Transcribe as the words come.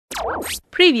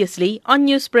Previously on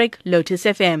Newsbreak, Lotus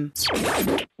FM.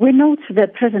 We note the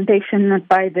presentation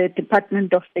by the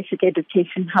Department of Basic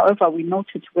Education. However, we note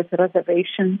it with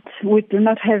reservation. We do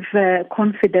not have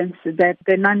confidence that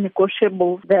the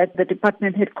non-negotiables that the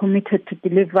department had committed to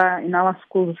deliver in our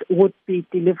schools would be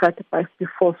delivered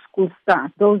before school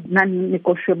starts. Those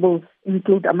non-negotiables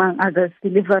include, among others,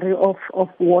 delivery of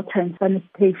water and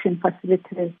sanitation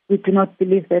facilities. We do not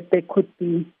believe that they could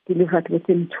be delivered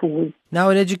within 2 weeks. Now,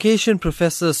 an education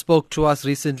professor spoke to us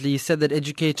recently. He said that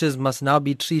educators must now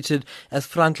be treated as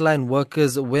frontline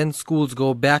workers when schools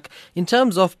go back. In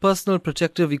terms of personal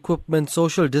protective equipment,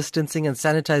 social distancing and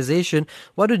sanitization,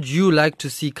 what would you like to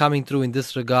see coming through in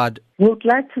this regard? We would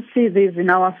like to see this in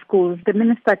our schools. The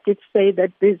minister did say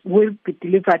that this will be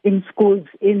delivered in schools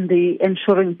in the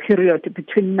ensuring period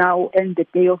between now and the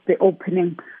day of the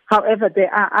opening. However,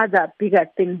 there are other bigger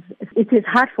things. It is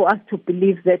hard for us to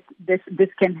believe that this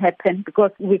can happen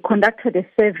because we conducted a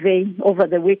survey over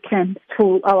the weekend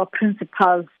to our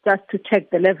principals just to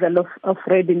check the level of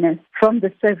readiness. From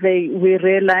the survey, we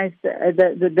realized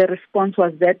the response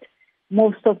was that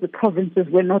most of the provinces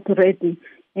were not ready.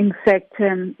 In fact,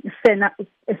 7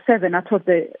 out of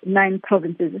the 9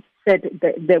 provinces said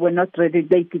that they were not ready.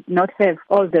 They did not have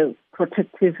all the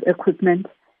protective equipment.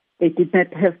 They did not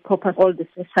have proper all the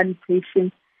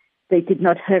sanitation. They did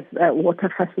not have water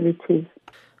facilities.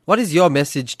 What is your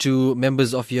message to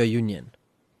members of your union?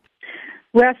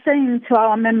 We are saying to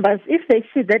our members, if they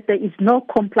see that there is no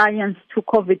compliance to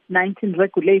COVID-19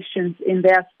 regulations in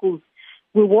their schools,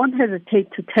 we won't hesitate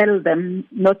to tell them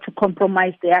not to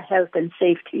compromise their health and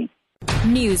safety.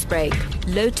 Newsbreak,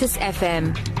 Lotus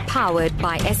FM, powered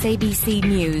by SABC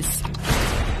News.